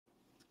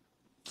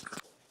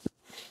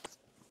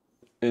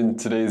In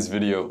today's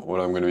video, what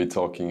I'm going to be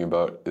talking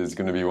about is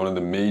going to be one of the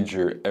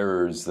major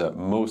errors that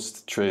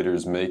most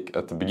traders make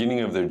at the beginning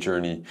of their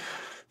journey.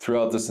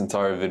 Throughout this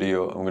entire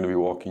video, I'm going to be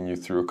walking you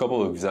through a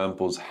couple of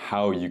examples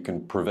how you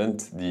can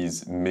prevent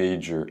these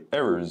major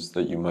errors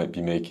that you might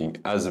be making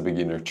as a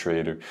beginner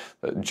trader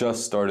that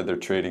just started their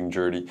trading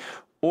journey,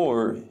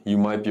 or you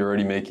might be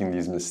already making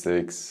these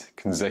mistakes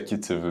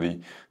consecutively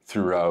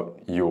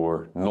throughout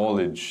your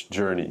knowledge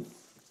journey.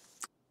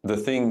 The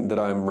thing that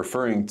I'm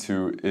referring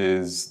to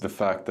is the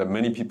fact that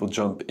many people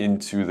jump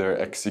into their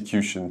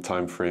execution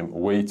time frame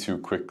way too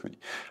quickly.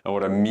 And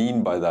what I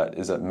mean by that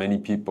is that many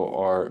people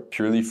are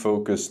purely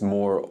focused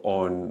more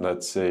on,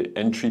 let's say,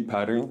 entry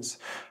patterns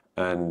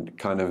and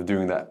kind of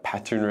doing that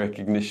pattern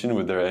recognition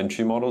with their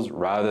entry models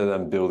rather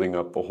than building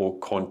up a whole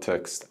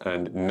context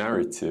and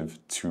narrative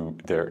to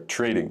their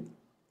trading.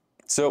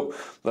 So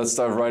let's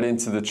dive right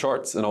into the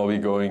charts, and I'll be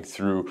going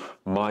through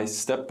my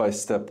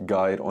step-by-step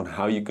guide on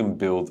how you can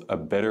build a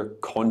better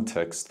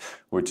context,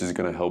 which is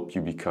going to help you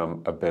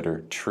become a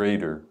better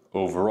trader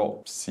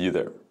overall. See you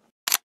there.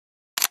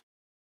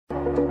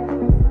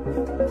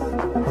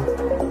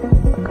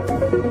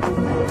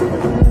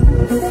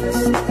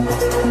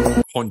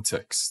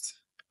 Context.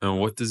 And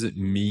what does it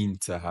mean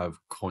to have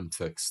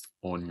context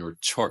on your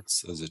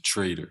charts as a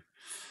trader?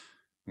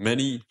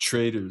 Many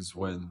traders,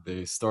 when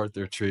they start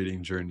their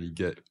trading journey,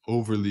 get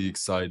overly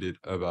excited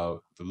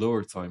about the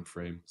lower time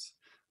frames,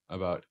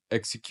 about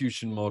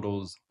execution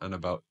models, and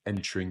about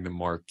entering the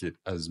market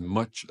as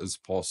much as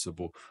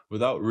possible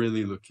without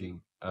really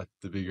looking at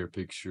the bigger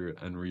picture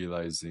and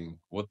realizing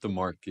what the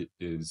market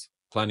is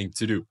planning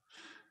to do.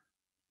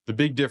 The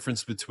big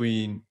difference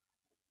between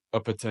a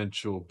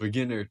potential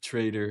beginner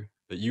trader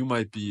that you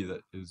might be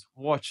that is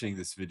watching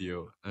this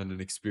video and an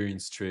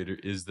experienced trader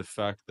is the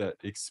fact that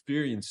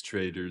experienced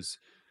traders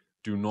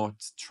do not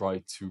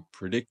try to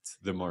predict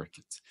the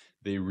market.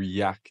 They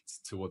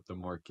react to what the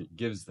market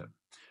gives them.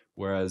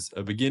 Whereas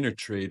a beginner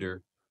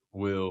trader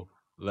will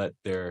let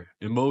their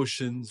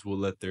emotions, will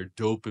let their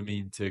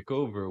dopamine take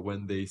over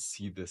when they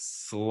see the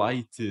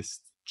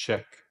slightest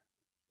check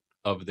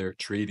of their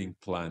trading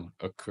plan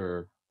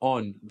occur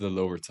on the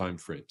lower time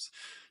frames.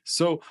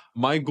 So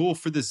my goal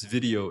for this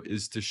video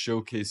is to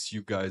showcase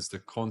you guys the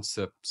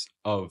concepts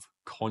of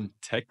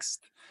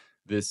context.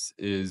 This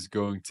is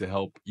going to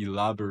help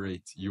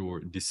elaborate your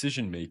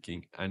decision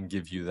making and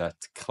give you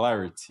that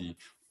clarity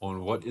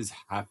on what is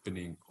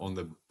happening on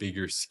the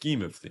bigger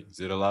scheme of things.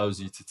 It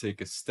allows you to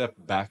take a step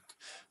back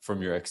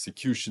from your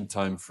execution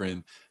time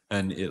frame,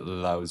 and it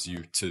allows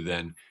you to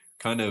then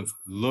kind of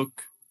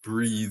look,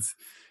 breathe,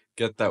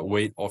 get that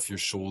weight off your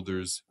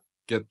shoulders,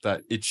 get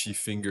that itchy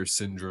finger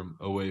syndrome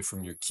away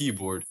from your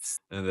keyboard,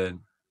 and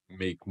then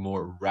make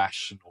more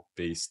rational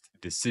based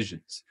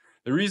decisions.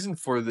 The reason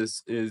for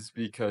this is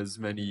because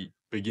many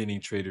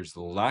beginning traders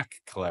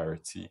lack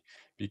clarity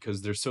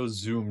because they're so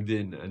zoomed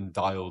in and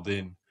dialed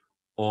in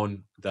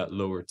on that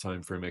lower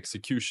time frame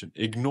execution,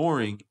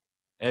 ignoring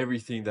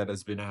everything that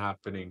has been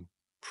happening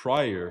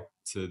prior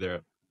to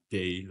their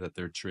day that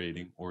they're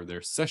trading or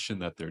their session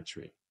that they're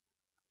trading,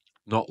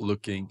 not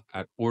looking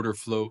at order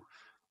flow,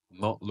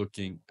 not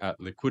looking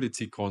at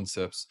liquidity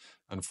concepts,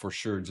 and for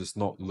sure just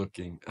not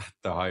looking at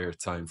the higher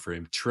time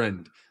frame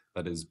trend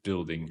that is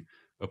building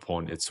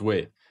upon its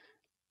way.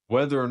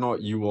 Whether or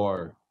not you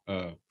are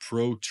a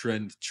pro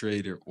trend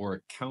trader or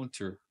a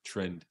counter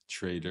trend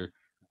trader,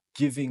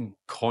 giving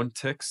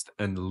context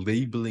and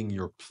labeling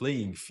your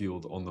playing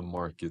field on the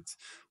market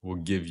will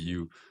give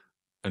you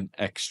an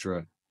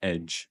extra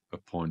edge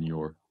upon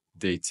your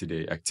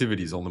day-to-day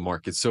activities on the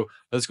market. So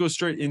let's go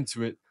straight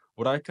into it.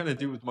 What I kind of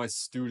do with my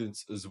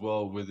students as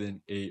well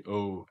within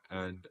AO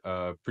and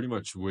pretty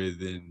much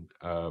within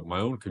my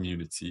own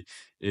community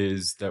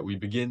is that we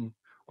begin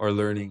our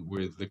learning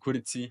with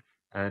liquidity,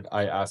 and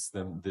I ask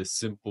them this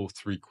simple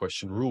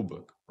 3-question rule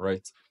book,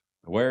 right?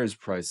 Where is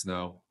price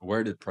now?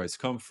 Where did price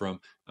come from?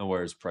 And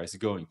where is price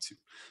going to?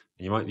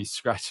 And you might be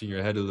scratching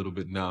your head a little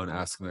bit now and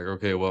asking like,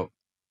 okay, well,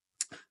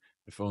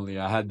 if only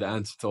I had the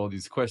answer to all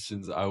these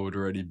questions, I would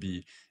already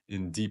be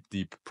in deep,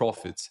 deep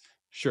profits.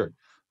 Sure.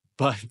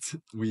 But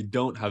we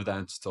don't have the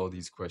answer to all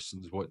these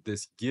questions. What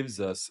this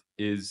gives us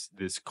is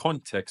this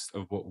context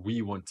of what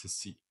we want to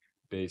see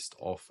based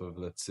off of,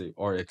 let's say,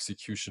 our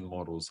execution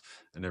models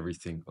and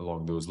everything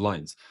along those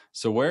lines.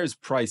 So where is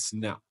price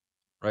now,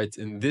 right?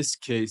 In this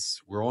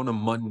case, we're on a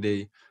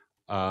Monday,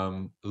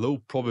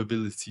 low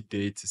probability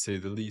day to say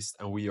the least,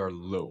 and we are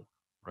low,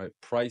 right?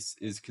 Price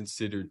is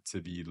considered to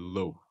be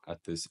low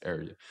at this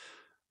area.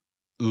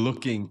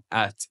 Looking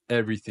at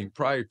everything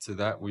prior to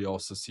that, we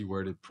also see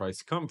where did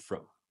price come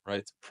from,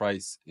 right?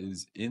 Price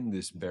is in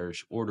this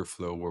bearish order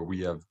flow where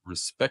we have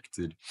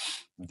respected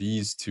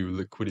these two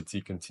liquidity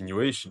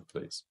continuation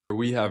plays.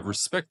 We have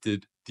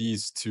respected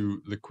these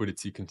two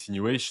liquidity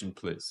continuation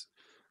plays.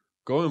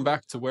 Going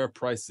back to where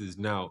price is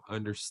now,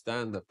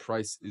 understand that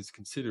price is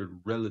considered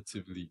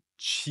relatively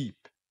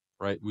cheap,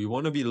 right? We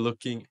want to be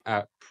looking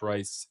at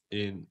price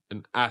in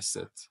an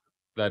asset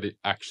that it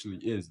actually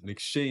is, an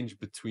exchange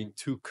between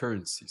two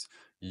currencies,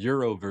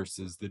 euro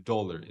versus the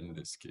dollar in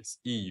this case,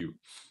 EU.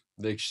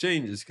 The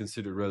exchange is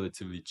considered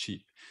relatively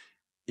cheap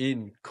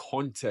in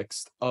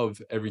context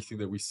of everything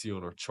that we see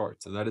on our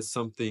charts. And that is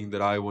something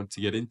that I want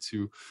to get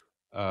into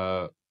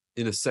uh,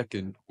 in a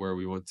second, where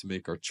we want to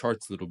make our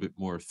charts a little bit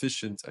more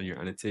efficient and your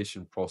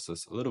annotation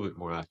process a little bit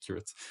more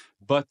accurate.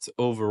 But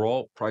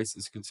overall, price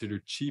is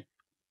considered cheap.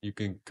 You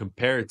can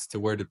compare it to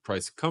where did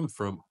price come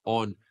from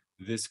on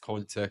this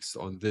context,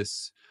 on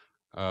this,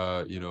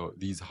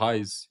 these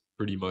highs.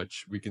 Pretty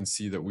much, we can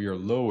see that we are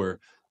lower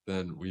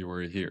than we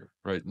were here,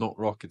 right? Not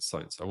rocket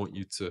science. I want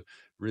you to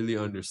really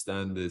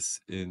understand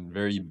this in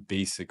very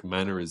basic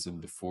mannerism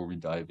before we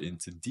dive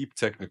into deep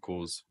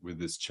technicals with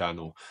this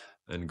channel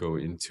and go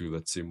into,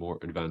 let's say, more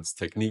advanced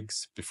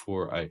techniques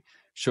before I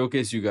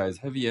showcase you guys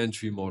heavy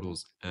entry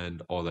models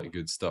and all that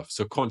good stuff.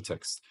 So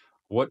context.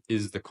 What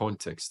is the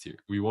context here?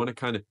 We want to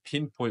kind of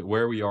pinpoint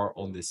where we are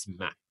on this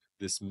map.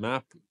 This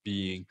map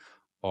being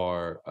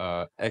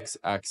our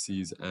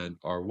x-axis and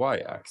our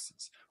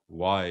y-axis.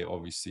 Y,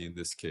 obviously, in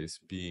this case,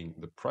 being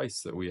the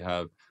price that we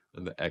have,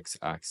 and the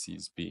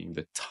x-axis being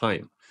the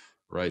time,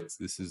 right?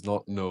 This is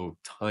not no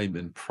time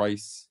and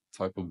price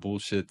type of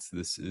bullshit.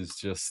 This is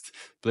just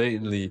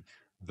blatantly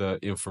the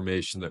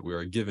information that we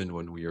are given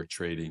when we are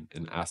trading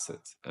an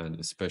asset, and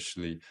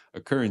especially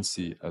a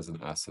currency as an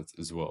asset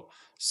as well.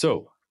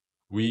 So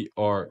we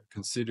are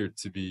considered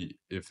to be,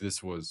 if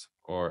this was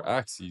our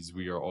axes,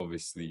 we are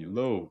obviously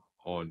low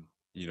on,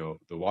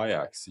 the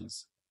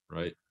y-axis,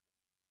 right,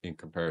 in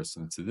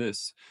comparison to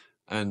this.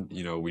 And,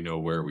 we know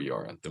where we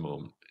are at the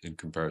moment in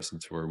comparison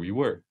to where we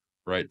were,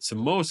 right? So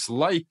most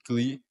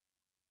likely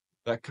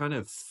that kind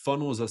of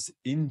funnels us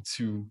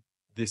into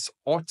this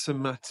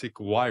automatic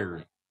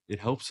wiring.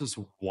 It helps us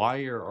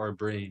wire our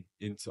brain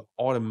into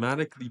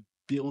automatically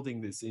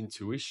building this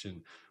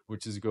intuition,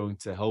 which is going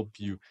to help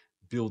you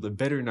build a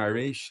better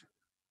narration.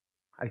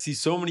 I see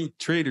so many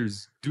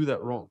traders do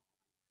that wrong.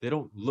 They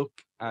don't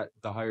look at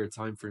the higher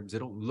time frames. They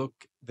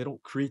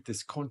don't create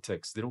this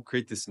context. They don't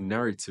create this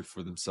narrative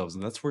for themselves.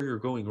 And that's where you're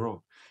going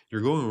wrong. You're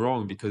going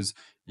wrong because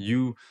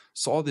you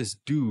saw this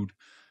dude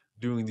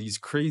doing these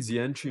crazy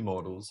entry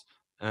models,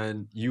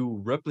 and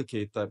you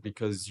replicate that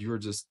because you're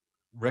just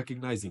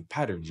recognizing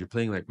patterns. You're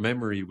playing like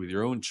memory with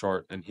your own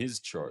chart and his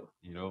chart.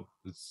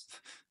 It's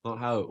not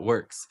how it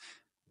works.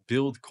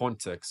 Build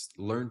context,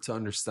 learn to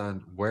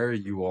understand where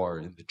you are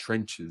in the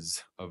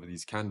trenches of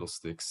these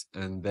candlesticks,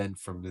 and then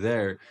from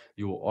there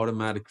you will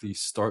automatically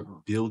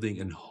start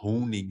building and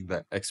honing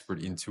that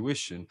expert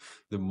intuition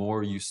the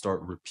more you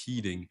start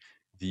repeating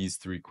these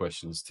three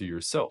questions to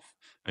yourself.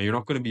 And you're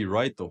not going to be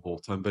right the whole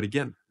time, but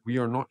again, we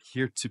are not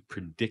here to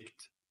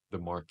predict the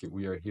market.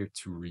 We are here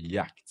to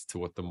react to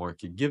what the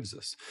market gives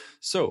us.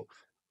 So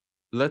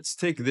let's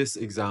take this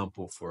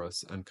example for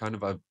us, and kind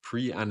of I've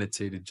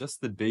pre-annotated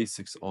just the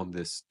basics on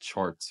this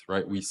chart,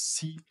 right? We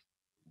see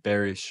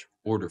bearish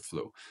order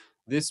flow.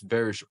 This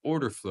bearish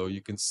order flow,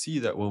 you can see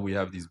that when we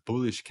have these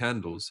bullish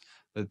candles,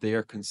 that they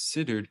are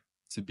considered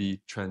to be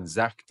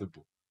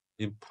transactable.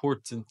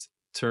 Important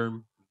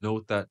term,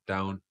 note that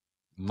down.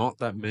 Not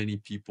that many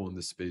people in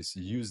the space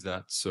use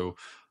that, so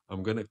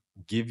I'm going to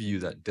give you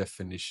that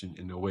definition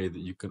in a way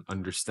that you can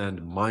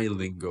understand my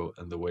lingo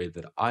and the way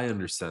that I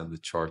understand the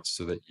charts,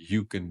 so that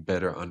you can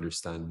better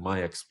understand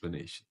my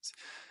explanations.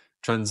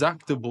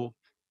 Transactable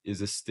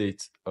is a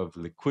state of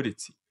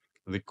liquidity.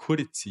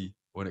 Liquidity,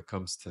 when it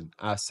comes to an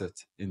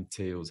asset,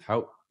 entails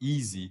how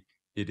easy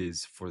it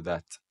is for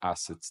that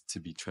asset to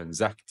be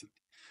transacted.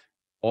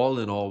 All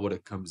in all, what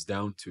it comes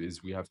down to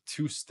is we have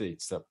two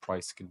states that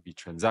price can be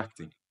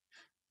transacting: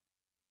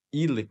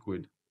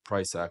 illiquid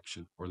price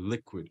action or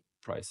liquid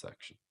price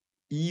action.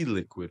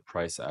 Illiquid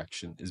price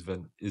action is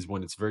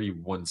when it's very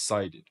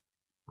one-sided,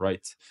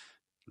 right?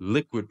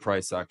 Liquid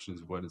price action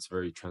is when it's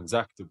very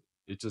transactable.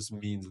 It just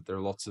means that there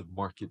are lots of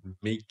market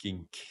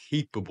making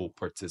capable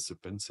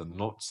participants, and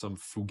not some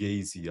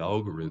fugazi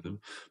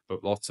algorithm,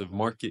 but lots of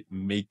market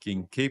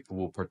making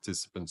capable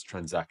participants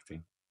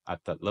transacting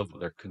at that level.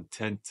 They're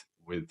content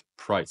with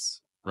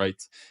price,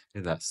 right?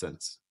 In that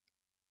sense.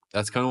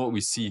 That's kind of what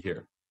we see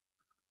here.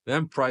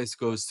 Then price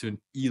goes to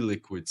an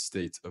illiquid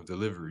state of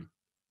delivery.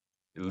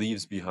 It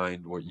leaves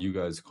behind what you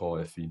guys call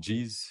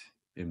FEGs,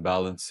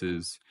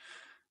 imbalances,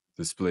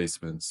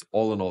 displacements,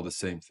 all in all the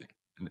same thing.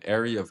 An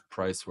area of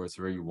price where it's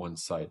very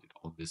one-sided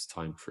on this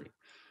time frame.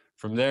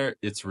 From there,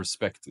 it's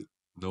respected.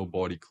 No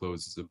body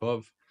closes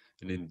above.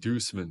 An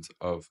inducement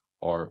of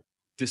our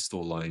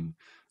distal line,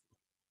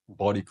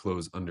 body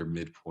close under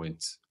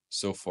midpoint.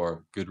 So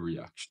far, good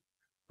reaction,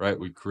 right?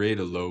 We create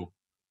a low,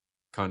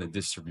 kind of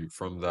distribute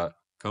from that,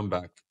 come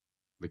back,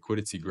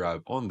 liquidity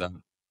grab on that.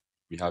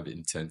 We have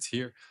intent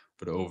here,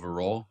 but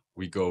overall,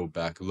 we go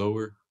back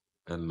lower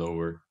and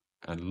lower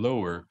and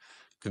lower,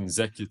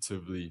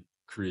 consecutively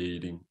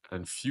creating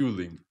and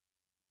fueling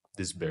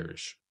this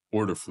bearish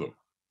order flow.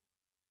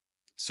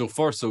 So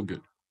far, so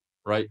good,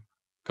 right?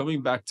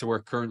 Coming back to where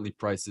currently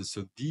price is.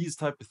 So these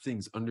type of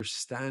things,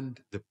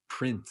 understand the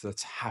print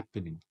that's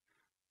happening.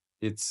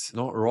 It's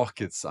not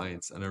rocket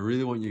science. And I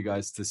really want you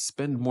guys to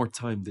spend more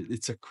time.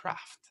 It's a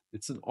craft.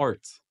 It's an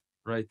art.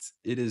 right?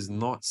 It is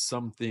not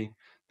something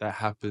that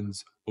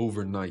happens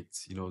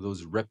overnight. You know,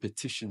 those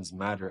repetitions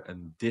matter.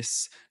 And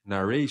this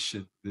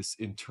narration, this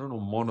internal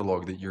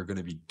monologue that you're going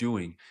to be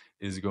doing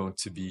is going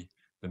to be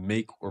the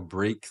make or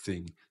break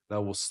thing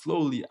that will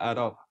slowly add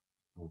up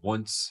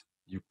once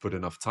you put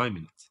enough time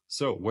in it.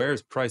 So,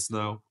 where's price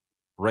now?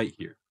 Right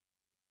here,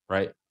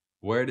 right?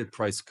 Where did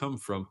price come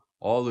from?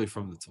 All the way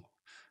from the top.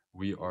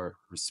 We are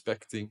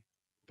respecting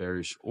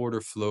bearish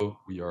order flow.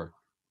 We are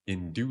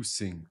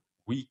inducing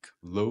weak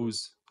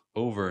lows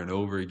over and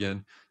over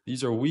again.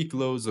 These are weak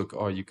lows. Look,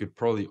 oh, you could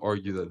probably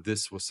argue that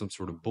this was some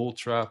sort of bull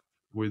trap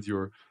with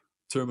your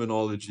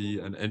terminology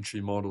and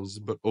entry models,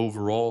 but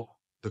overall,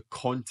 the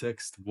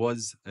context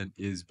was and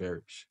is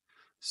bearish.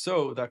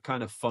 So that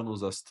kind of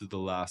funnels us to the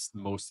last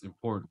most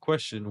important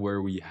question,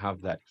 where we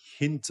have that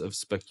hint of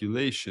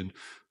speculation,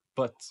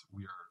 but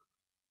we are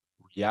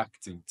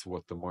reacting to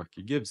what the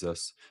market gives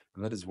us.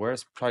 And that is, where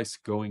is price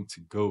going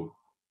to go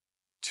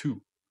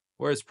to?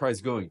 Where is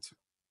price going to?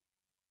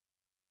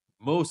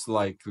 Most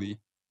likely,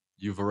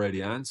 you've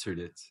already answered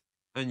it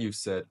and you've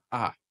said,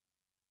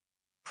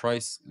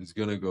 price is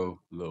going to go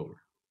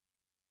lower.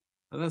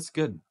 And that's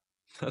good.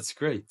 That's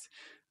great.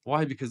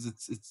 Why? Because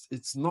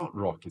it's not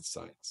rocket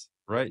science,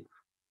 right?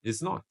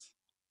 It's not.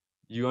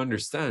 You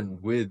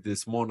understand with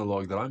this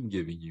monologue that I'm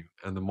giving you,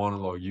 and the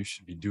monologue you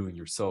should be doing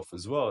yourself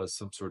as well, as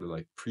some sort of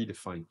like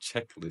predefined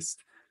checklist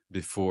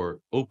before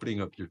opening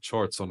up your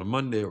charts on a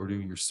Monday or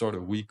doing your start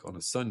of week on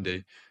a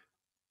Sunday.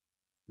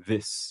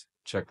 This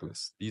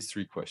checklist, these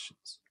 3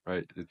 questions,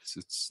 right?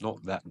 It's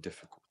not that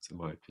difficult, in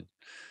my opinion.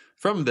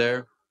 From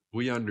there,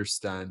 we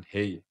understand,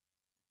 hey,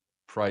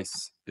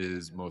 price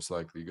is most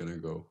likely going to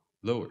go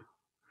lower,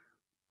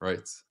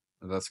 right?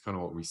 And that's kind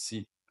of what we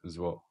see as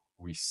well.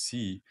 We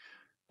see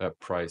that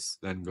price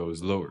then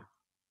goes lower.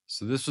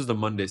 So this was the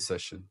Monday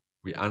session.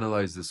 We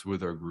analyzed this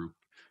with our group.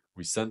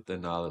 We sent the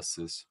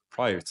analysis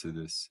prior to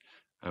this,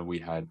 and we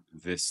had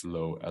this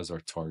low as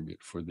our target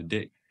for the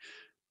day.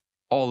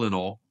 All in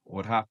all,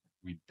 what happened?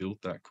 We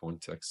built that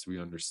context. We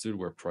understood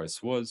where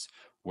price was,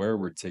 where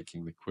we're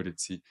taking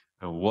liquidity,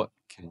 and what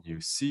can you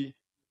see?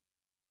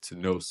 To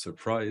no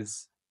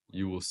surprise,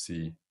 you will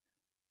see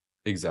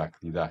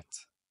exactly that.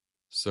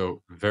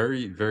 So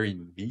very, very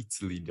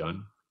neatly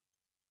done.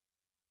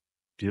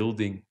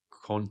 Building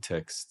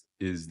context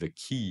is the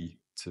key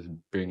to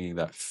bringing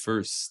that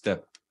first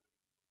step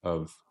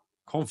of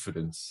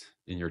confidence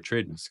in your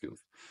trading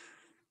skills.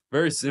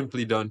 Very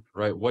simply done,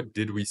 right? What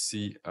did we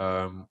see?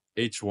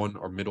 H1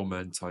 or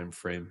middleman time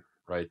frame,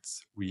 right?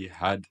 We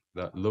had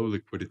that low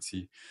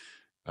liquidity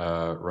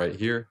right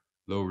here,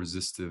 low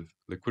resistive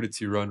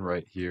liquidity run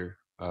right here.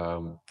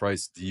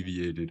 Price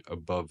deviated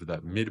above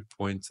that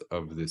midpoint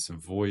of this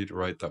void,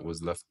 right, that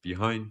was left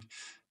behind,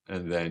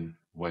 and then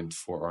went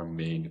for our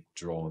main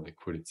draw on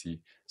liquidity,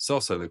 sell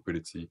side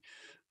liquidity,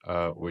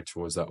 which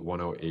was at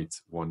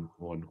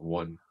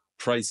 108,111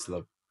 price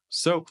level.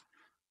 So,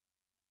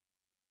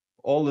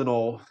 all in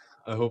all,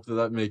 I hope that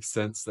that makes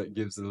sense. That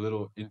gives a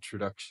little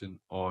introduction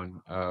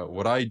on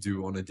what I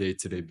do on a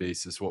day-to-day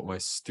basis, what my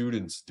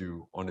students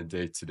do on a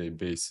day-to-day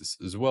basis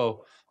as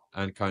well,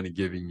 and kind of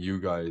giving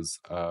you guys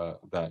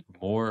that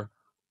more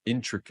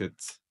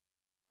intricate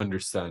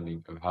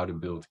understanding of how to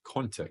build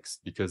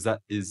context, because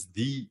that is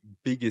the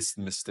biggest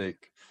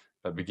mistake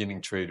that beginning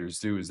traders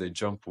do, is they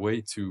jump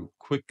way too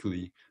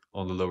quickly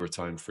on the lower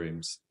time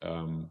frames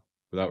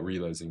without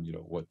realizing, you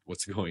know,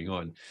 what's going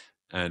on,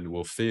 and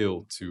will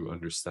fail to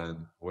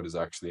understand what is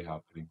actually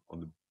happening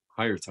on the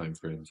higher time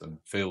frames, and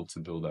fail to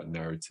build that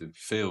narrative,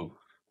 fail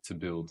to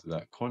build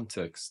that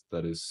context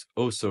that is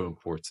oh so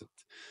important.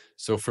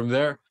 So from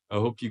there, I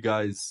hope you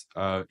guys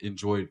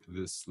enjoyed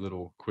this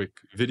little quick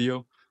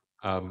video.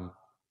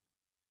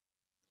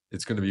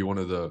 It's going to be one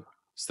of the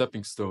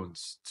stepping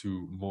stones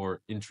to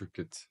more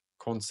intricate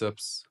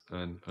concepts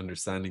and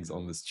understandings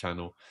on this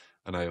channel.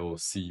 And I will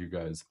see you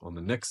guys on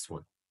the next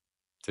one.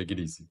 Take it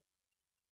easy.